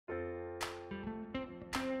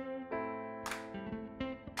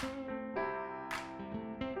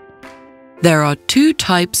There are two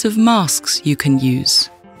types of masks you can use.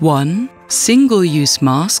 One, single-use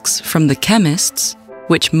masks from the chemists,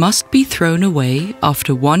 which must be thrown away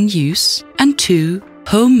after one use, and two,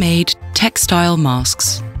 homemade textile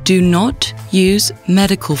masks. Do not use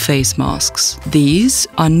medical face masks. These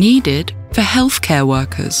are needed for healthcare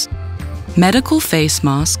workers. Medical face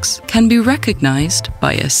masks can be recognized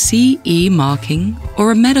by a CE marking or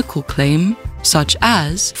a medical claim, such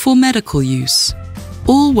as for medical use.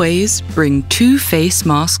 Always bring 2 face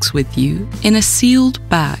masks with you in a sealed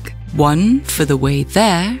bag, one for the way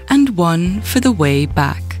there and one for the way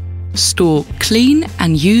back. Store clean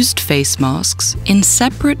and used face masks in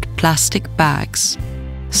separate plastic bags.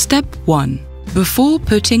 Step 1. Before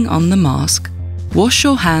putting on the mask, wash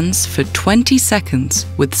your hands for 20 seconds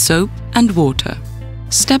with soap and water.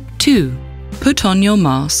 Step 2. Put on your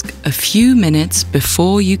mask a few minutes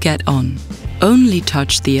before you get on. Only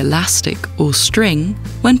touch the elastic or string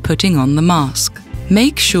when putting on the mask.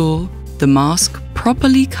 Make sure the mask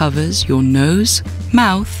properly covers your nose,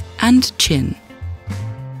 mouth, and chin.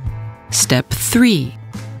 Step 3.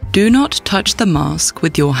 Do not touch the mask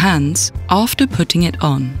with your hands after putting it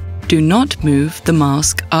on. Do not move the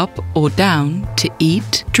mask up or down to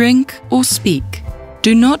eat, drink, or speak.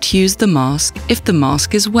 Do not use the mask if the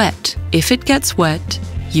mask is wet. If it gets wet,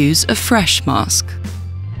 use a fresh mask.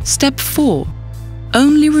 Step 4.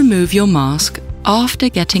 Only remove your mask after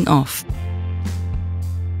getting off.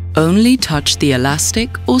 Only touch the elastic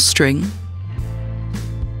or string.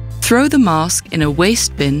 Throw the mask in a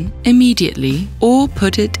waste bin immediately or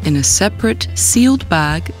put it in a separate sealed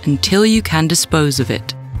bag until you can dispose of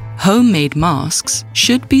it. Homemade masks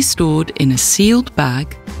should be stored in a sealed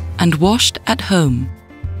bag and washed at home.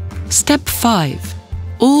 Step 5.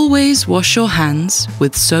 Always wash your hands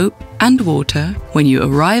with soap and water when you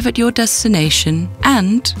arrive at your destination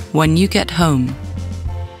and when you get home.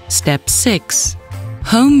 Step 6.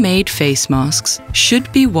 Homemade face masks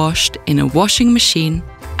should be washed in a washing machine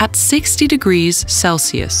at 60 degrees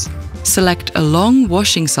Celsius. Select a long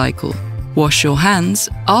washing cycle. Wash your hands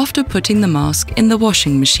after putting the mask in the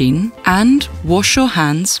washing machine and wash your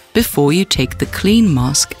hands before you take the clean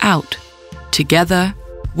mask out. Together,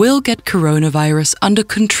 we'll get coronavirus under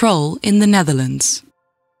control in the Netherlands.